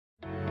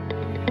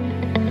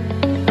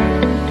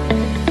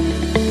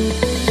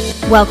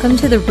Welcome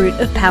to the Root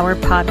of Power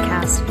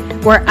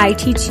podcast, where I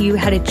teach you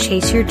how to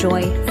chase your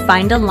joy,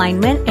 find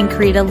alignment, and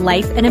create a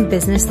life and a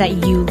business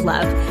that you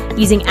love,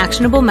 using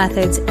actionable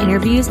methods,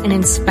 interviews, and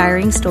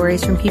inspiring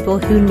stories from people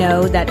who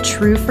know that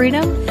true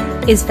freedom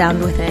is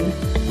found within.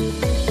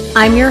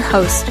 I'm your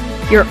host,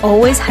 your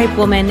always hype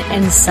woman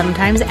and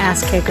sometimes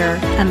ass kicker,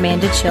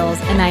 Amanda Chills,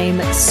 and I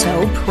am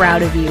so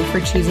proud of you for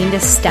choosing to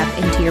step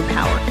into your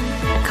power.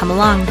 Come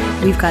along,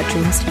 we've got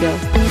dreams to build.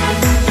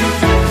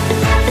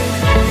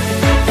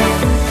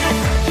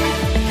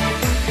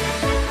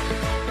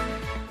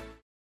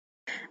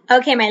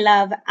 Okay, my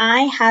love,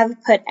 I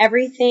have put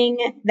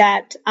everything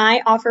that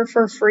I offer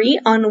for free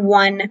on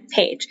one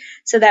page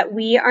so that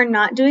we are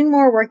not doing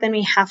more work than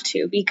we have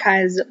to,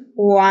 because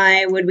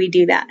why would we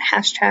do that?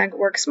 Hashtag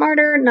work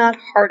smarter, not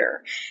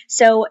harder.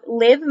 So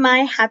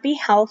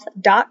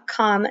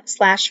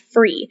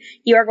livemyhappyhealth.com/free.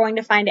 You are going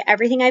to find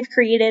everything I've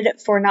created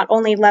for not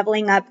only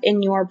leveling up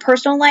in your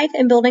personal life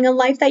and building a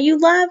life that you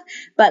love,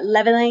 but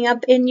leveling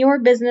up in your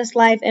business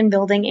life and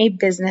building a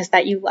business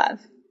that you love.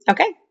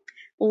 Okay?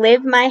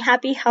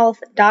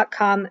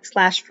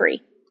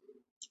 livemyhappyhealth.com/free.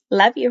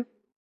 Love you.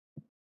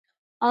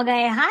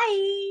 Okay.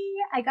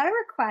 Hi. I got a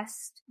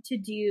request to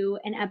do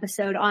an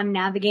episode on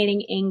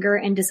navigating anger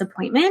and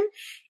disappointment.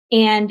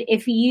 And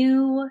if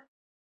you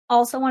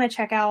also want to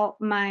check out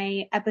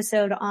my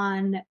episode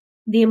on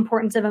the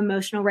importance of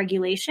emotional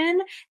regulation,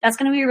 that's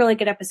going to be a really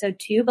good episode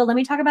too. But let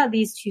me talk about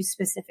these two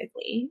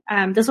specifically.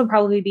 This will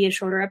probably be a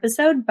shorter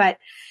episode, but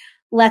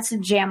let's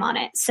jam on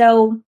it.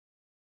 So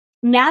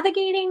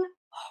navigating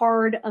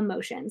hard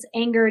emotions,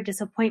 anger,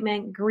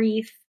 disappointment,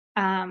 grief,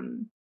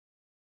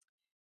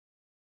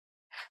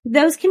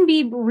 those can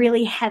be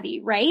really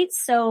heavy, right?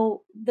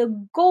 So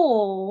the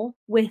goal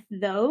with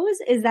those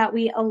is that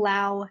we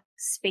allow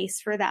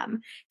space for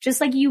them.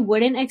 Just like you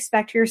wouldn't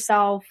expect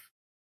yourself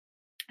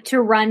to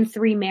run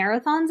 3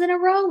 marathons in a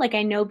row. Like,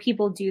 I know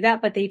people do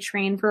that, but they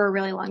train for a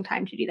really long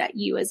time to do that.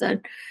 You as a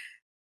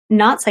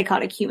not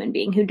psychotic human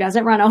being who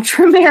doesn't run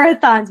ultra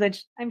marathons,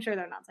 which I'm sure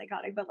they're not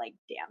psychotic, but like,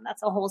 damn,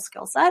 that's a whole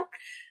skill set.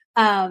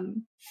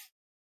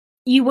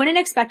 You wouldn't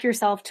expect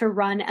yourself to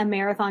run a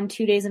marathon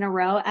 2 days in a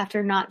row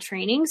after not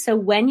training. So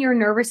when your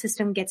nervous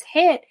system gets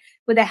hit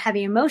with a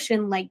heavy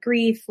emotion like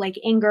grief, like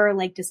anger,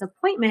 like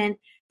disappointment,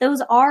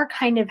 those are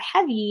kind of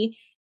heavy.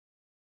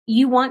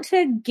 You want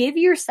to give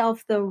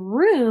yourself the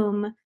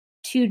room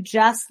to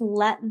just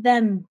let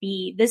them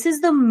be. This is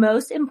the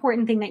most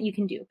important thing that you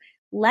can do.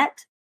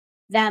 Let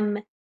them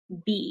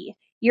be.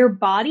 Your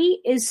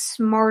body is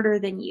smarter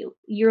than you.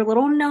 Your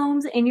little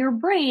gnomes in your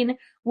brain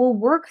will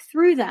work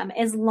through them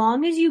as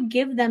long as you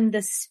give them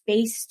the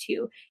space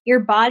to. Your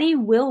body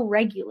will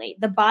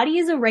regulate. The body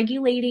is a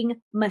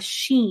regulating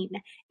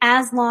machine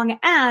as long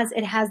as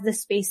it has the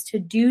space to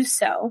do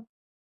so.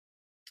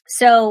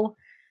 So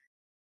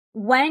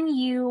when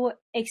you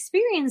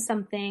experience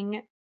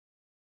something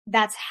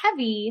that's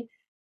heavy,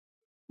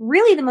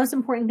 really the most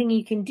important thing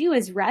you can do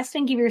is rest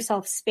and give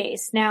yourself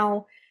space.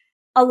 Now,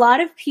 a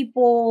lot of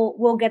people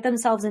will get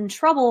themselves in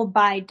trouble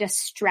by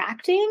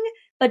distracting,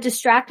 but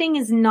distracting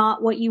is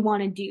not what you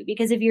want to do,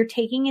 because if you're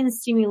taking in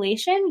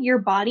stimulation, your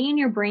body and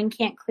your brain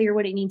can't clear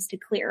what it needs to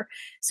clear.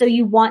 So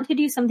you want to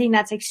do something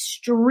that's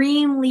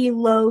extremely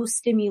low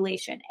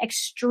stimulation.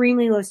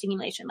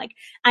 Like,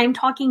 I'm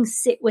talking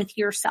sit with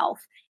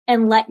yourself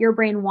and let your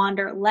brain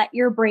wander, let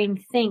your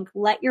brain think,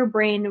 let your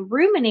brain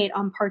ruminate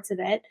on parts of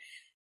it,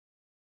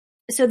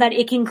 so that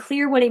it can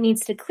clear what it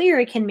needs to clear.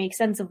 It can make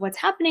sense of what's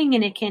happening,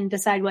 and it can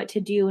decide what to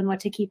do and what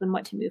to keep and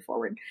what to move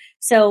forward.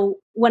 So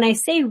when I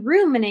say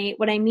ruminate,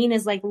 what I mean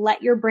is like,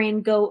 let your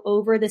brain go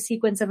over the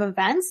sequence of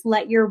events.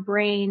 Let your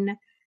brain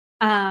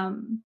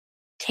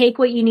take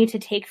what you need to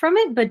take from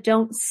it, but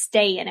don't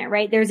stay in it,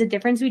 right? There's a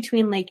difference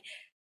between like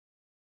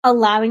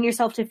allowing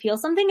yourself to feel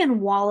something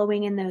and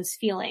wallowing in those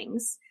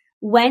feelings.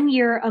 When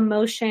your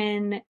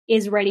emotion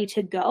is ready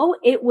to go,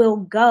 it will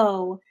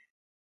go.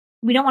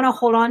 We don't want to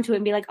hold on to it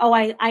and be like, oh,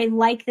 I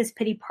like this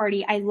pity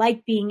party. I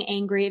like being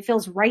angry. It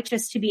feels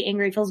righteous to be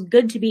angry. It feels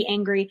good to be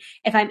angry.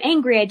 If I'm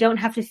angry, I don't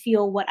have to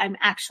feel what I'm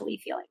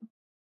actually feeling.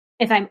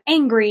 If I'm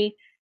angry,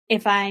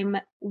 if I'm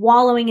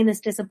wallowing in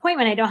this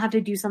disappointment, I don't have to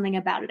do something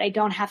about it. I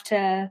don't have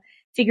to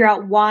figure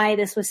out why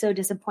this was so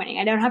disappointing.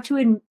 I don't have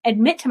to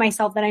admit to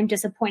myself that I'm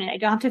disappointed. I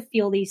don't have to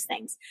feel these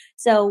things.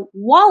 So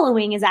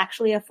wallowing is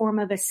actually a form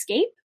of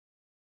escape.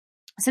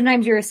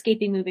 Sometimes you're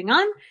escaping moving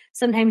on.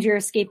 Sometimes you're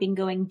escaping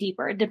going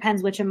deeper. It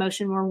depends which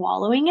emotion we're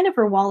wallowing in. If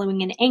we're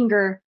wallowing in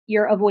anger,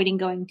 you're avoiding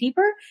going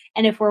deeper.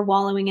 And if we're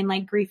wallowing in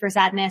like grief or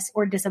sadness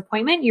or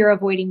disappointment, you're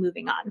avoiding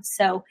moving on.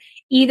 So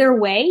either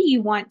way,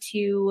 you want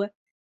to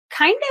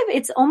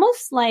it's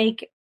almost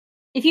like,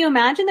 if you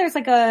imagine there's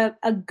like a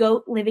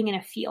goat living in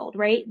a field,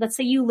 right? Let's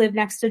say you live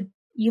next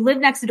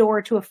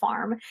door to a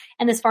farm,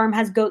 and this farm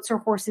has goats or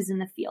horses in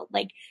the field.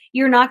 Like,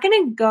 you're not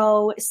going to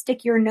go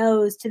stick your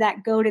nose to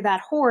that goat or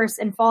that horse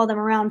and follow them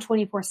around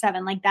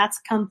 24/7. Like, that's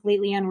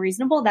completely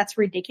unreasonable. That's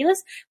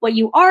ridiculous. What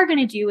you are going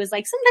to do is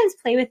like sometimes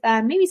play with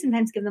them, maybe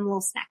sometimes give them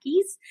little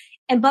snackies,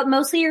 But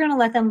mostly you're going to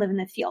let them live in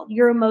the field.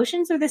 Your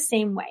emotions are the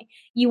same way.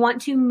 You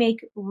want to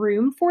make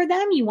room for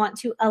them. You want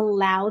to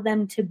allow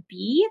them to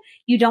be.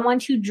 You don't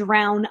want to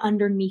drown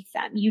underneath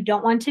them. You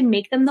don't want to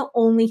make them the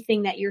only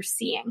thing that you're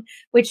seeing,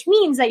 which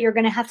means that you're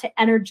going to have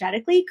to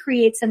energetically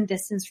create some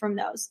distance from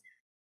those.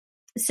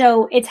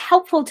 So it's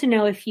helpful to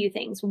know a few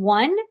things.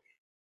 One,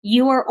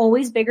 you are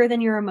always bigger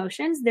than your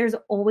emotions. There's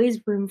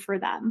always room for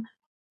them.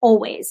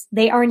 Always.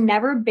 They are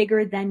never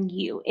bigger than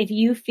you. If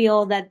you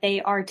feel that they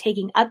are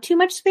taking up too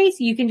much space,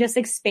 you can just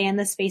expand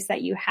the space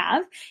that you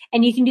have.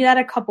 And you can do that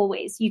a couple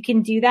ways. You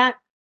can do that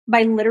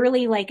by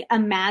literally like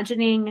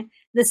imagining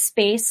the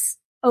space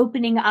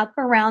opening up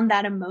around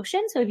that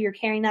emotion. So if you're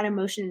carrying that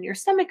emotion in your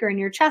stomach or in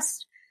your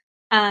chest,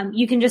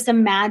 you can just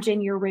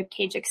imagine your rib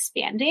cage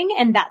expanding,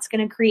 and that's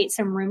going to create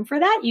some room for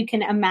that. You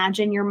can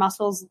imagine your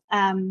muscles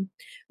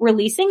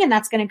releasing, and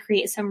that's going to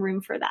create some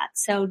room for that.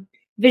 So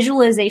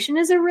visualization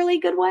is a really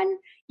good one.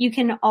 You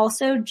can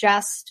also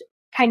just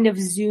kind of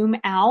zoom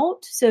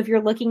out. So if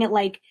you're looking at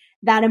like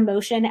that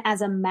emotion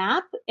as a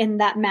map, and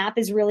that map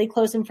is really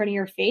close in front of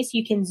your face,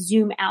 you can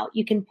zoom out.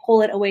 You can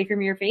pull it away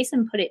from your face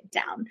and put it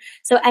down.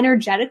 So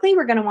energetically,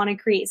 we're going to want to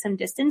create some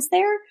distance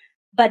there,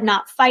 but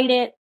not fight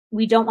it.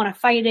 We don't want to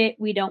fight it.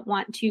 We don't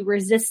want to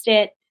resist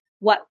it.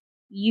 What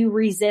you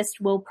resist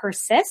will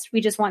persist.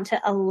 We just want to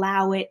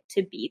allow it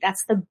to be.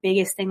 That's the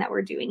biggest thing that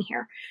we're doing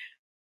here.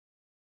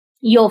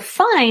 You'll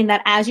find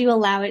that as you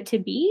allow it to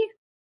be,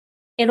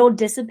 it'll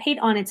dissipate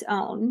on its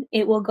own.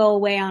 It will go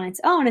away on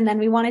its own. And then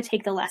we want to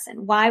take the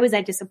lesson. Why was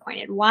I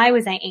disappointed? Why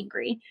was I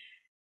angry?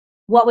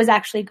 What was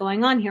actually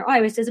going on here? Oh,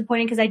 I was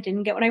disappointed because I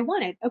didn't get what I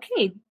wanted.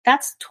 Okay,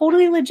 that's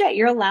totally legit.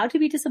 You're allowed to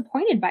be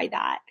disappointed by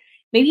that.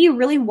 Maybe you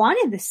really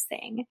wanted this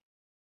thing.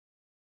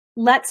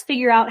 Let's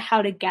figure out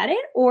how to get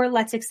it, or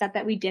let's accept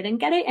that we didn't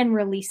get it and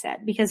release it,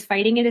 because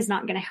fighting it is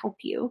not going to help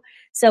you.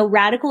 So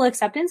radical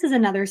acceptance is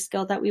another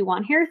skill that we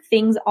want here.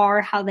 Things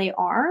are how they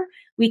are.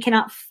 We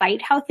cannot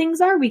fight how things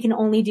are. We can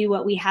only do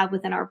what we have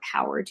within our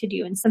power to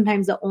do. And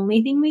sometimes the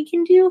only thing we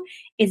can do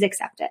is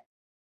accept it.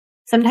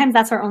 Sometimes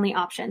that's our only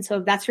option. So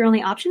if that's your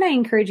only option, I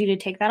encourage you to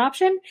take that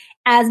option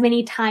as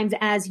many times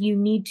as you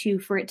need to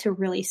for it to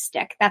really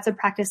stick. That's a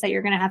practice that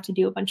you're going to have to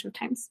do a bunch of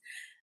times.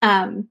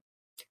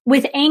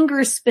 With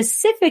anger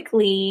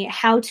specifically,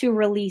 how to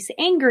release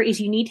anger is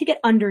you need to get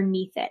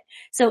underneath it.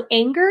 So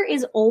anger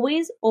is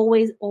always,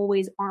 always,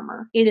 always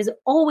armor. It is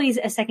always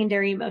a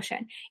secondary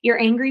emotion. You're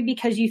angry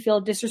because you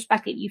feel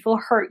disrespected, you feel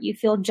hurt, you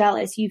feel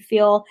jealous, you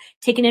feel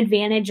taken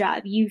advantage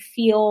of, you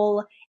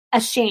feel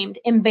ashamed,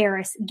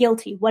 embarrassed,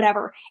 guilty,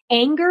 whatever.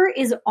 Anger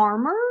is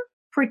armor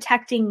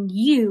protecting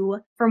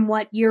you from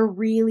what you're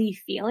really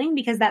feeling,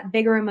 because that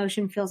bigger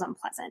emotion feels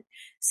unpleasant.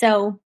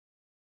 So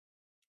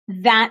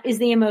that is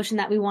the emotion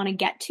that we want to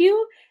get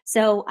to.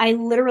 So I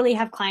literally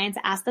have clients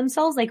ask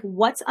themselves, like,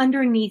 what's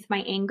underneath my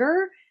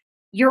anger?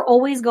 You're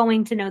always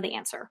going to know the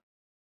answer.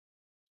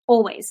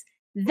 Always.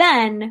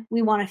 Then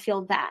we want to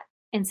feel that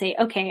and say,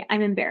 okay,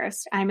 I'm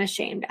embarrassed. I'm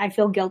ashamed. I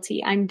feel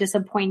guilty. I'm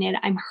disappointed.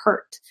 I'm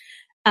hurt.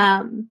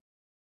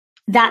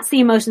 That's the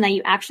emotion that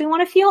you actually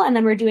want to feel. And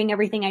then we're doing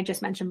everything I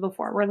just mentioned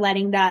before. We're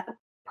letting that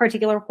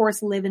particular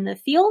horse live in the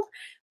field.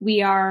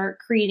 We are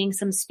creating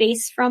some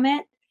space from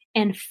it.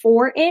 And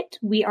for it,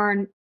 we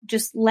are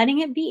just letting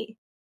it be.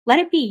 Let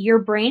it be. Your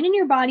brain and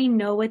your body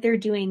know what they're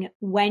doing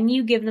when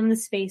you give them the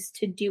space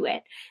to do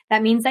it.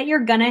 That means that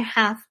you're going to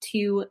have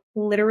to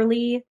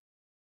literally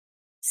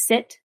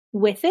sit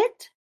with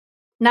it,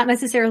 not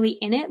necessarily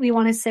in it. We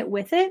want to sit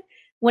with it.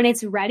 When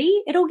it's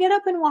ready, it'll get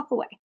up and walk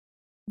away.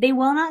 They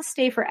will not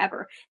stay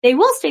forever. They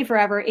will stay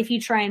forever if you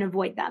try and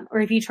avoid them or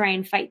if you try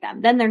and fight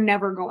them. Then they're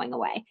never going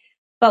away.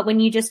 But when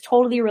you just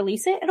totally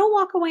release it, it'll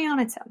walk away on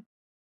its own.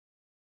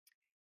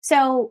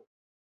 So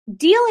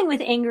dealing with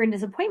anger and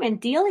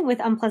disappointment, dealing with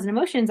unpleasant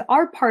emotions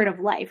are part of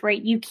life,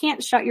 right? You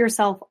can't shut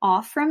yourself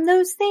off from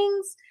those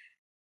things.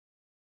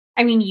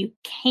 I mean, you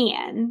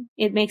can.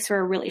 It makes for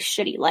a really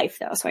shitty life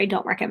though, so I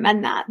don't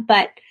recommend that.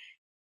 But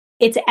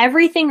it's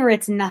everything or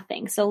it's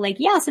nothing. So like,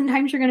 yeah,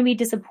 sometimes you're going to be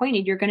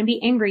disappointed. You're going to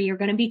be angry. You're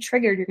going to be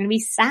triggered. You're going to be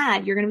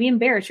sad. You're going to be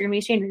embarrassed. You're going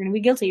to be ashamed. You're going to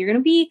be guilty. You're going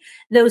to be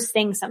those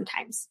things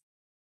sometimes.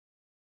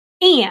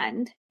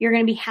 And you're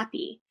going to be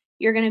happy.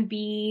 You're going to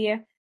be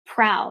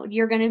proud.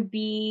 You're going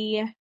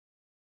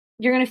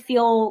to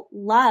feel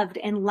loved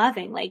and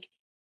loving. Like,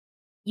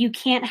 you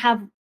can't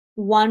have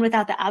one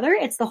without the other.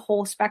 It's the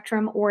whole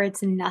spectrum or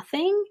it's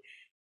nothing.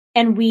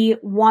 And we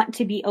want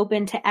to be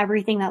open to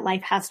everything that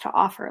life has to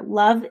offer.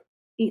 Love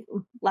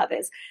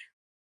is,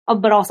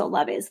 but also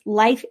love is.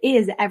 Life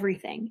is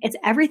everything. It's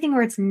everything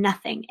or it's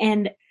nothing.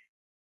 And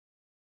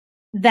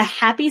the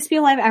happiest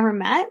people I've ever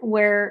met,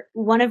 where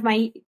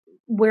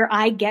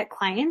I get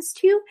clients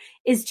to,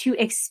 is to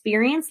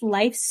experience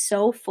life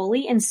so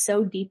fully and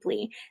so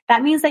deeply.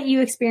 That means that you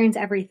experience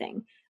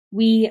everything.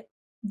 We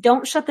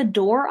don't shut the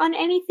door on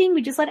anything.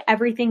 We just let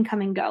everything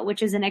come and go,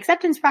 which is an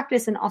acceptance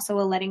practice and also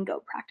a letting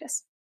go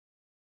practice.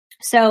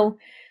 So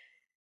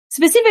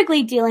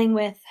specifically dealing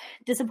with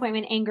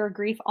disappointment, anger,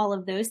 grief, all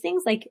of those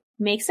things, like,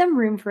 make some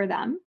room for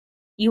them.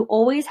 You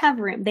always have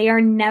room. They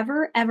are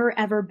never, ever,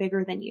 ever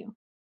bigger than you.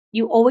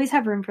 You always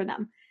have room for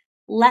them.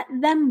 Let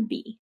them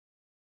be.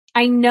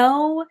 I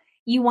know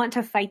you want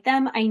to fight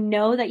them. I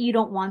know that you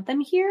don't want them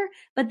here,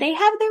 but they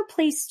have their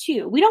place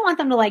too. We don't want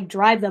them to like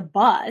drive the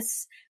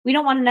bus. We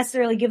don't want to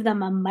necessarily give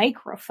them a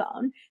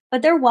microphone,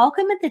 but they're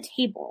welcome at the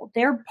table.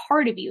 They're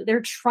part of you.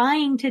 They're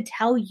trying to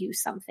tell you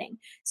something.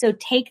 So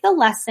take the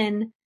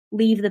lesson,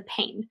 leave the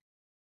pain.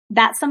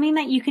 That's something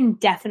that you can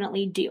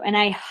definitely do. And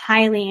I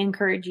highly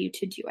encourage you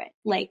to do it.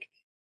 Like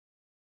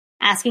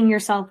asking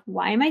yourself,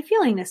 why am I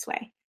feeling this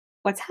way?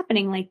 What's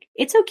happening? Like,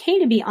 it's okay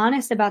to be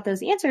honest about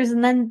those answers,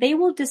 and then they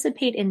will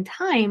dissipate in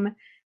time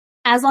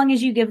as long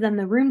as you give them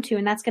the room to.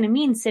 And that's going to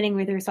mean sitting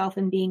with yourself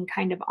and being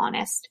kind of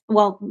honest.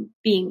 Well,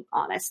 being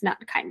honest,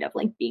 not kind of,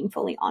 like being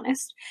fully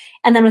honest.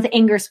 And then with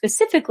anger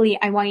specifically,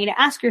 I want you to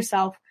ask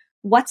yourself,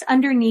 what's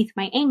underneath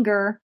my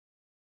anger?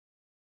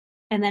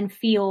 And then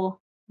feel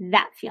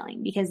that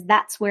feeling, because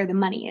that's where the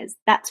money is.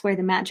 That's where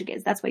the magic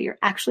is. That's what you're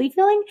actually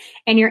feeling.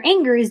 And your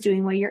anger is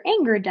doing what your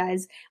anger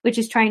does, which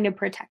is trying to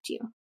protect you.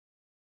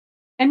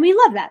 And we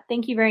love that.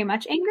 Thank you very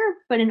much, anger.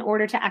 But in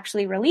order to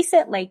actually release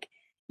it, like,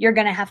 you're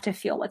going to have to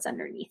feel what's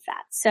underneath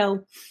that.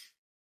 So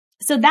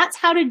that's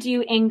how to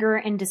do anger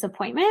and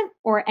disappointment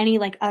or any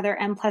like other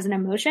unpleasant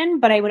emotion.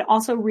 But I would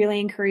also really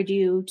encourage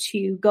you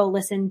to go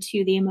listen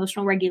to the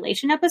emotional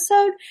regulation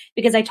episode,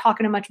 because I talk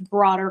in a much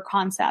broader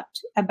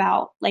concept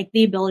about like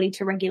the ability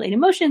to regulate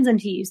emotions and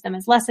to use them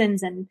as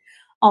lessons and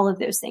all of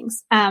those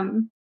things.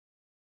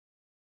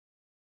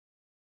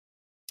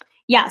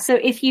 Yeah. So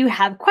if you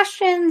have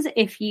questions,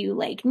 if you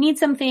like need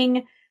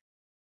something,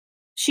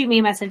 shoot me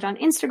a message on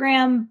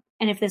Instagram.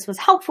 And if this was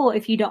helpful,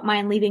 if you don't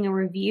mind leaving a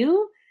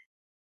review,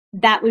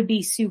 that would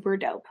be super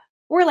dope.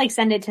 Or like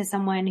send it to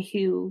someone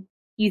who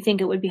you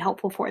think it would be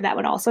helpful for. That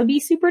would also be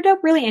super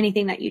dope. Really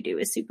anything that you do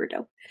is super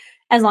dope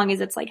as long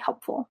as it's like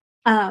helpful.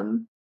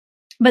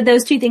 But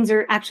those two things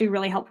are actually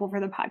really helpful for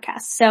the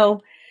podcast.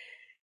 So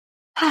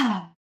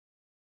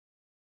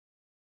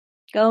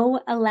go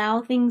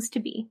allow things to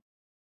be.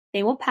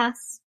 They will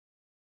pass.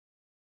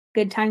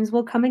 Good times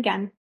will come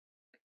again.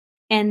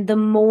 And the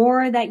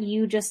more that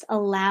you just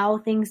allow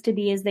things to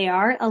be as they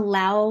are,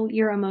 allow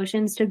your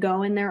emotions to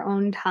go in their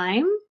own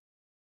time,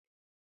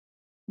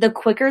 the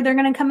quicker they're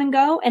going to come and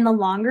go. And the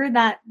longer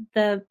that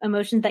the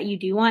emotions that you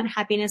do want,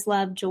 happiness,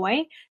 love,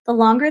 joy, the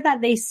longer that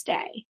they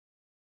stay.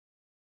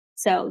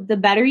 So the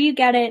better you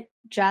get it,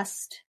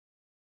 just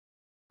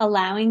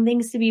allowing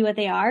things to be what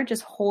they are,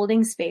 just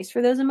holding space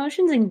for those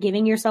emotions and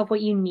giving yourself what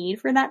you need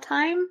for that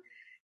time,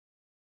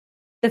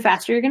 the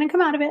faster you're going to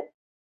come out of it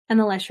and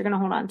the less you're going to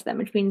hold on to them,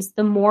 which means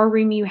the more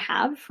room you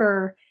have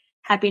for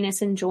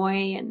happiness and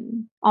joy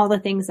and all the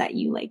things that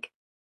you like,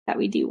 that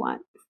we do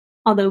want.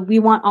 Although we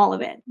want all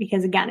of it,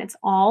 because again, it's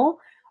all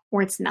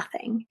or it's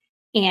nothing.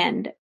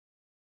 And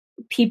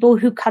people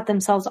who cut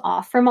themselves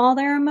off from all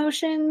their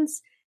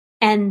emotions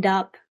end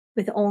up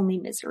with only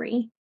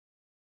misery.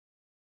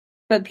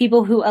 But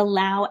people who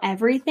allow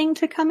everything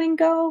to come and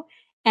go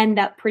end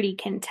up pretty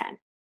content.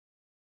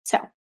 So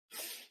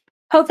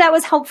hope that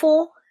was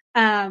helpful.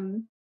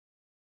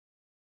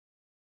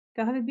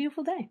 Go have a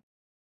beautiful day.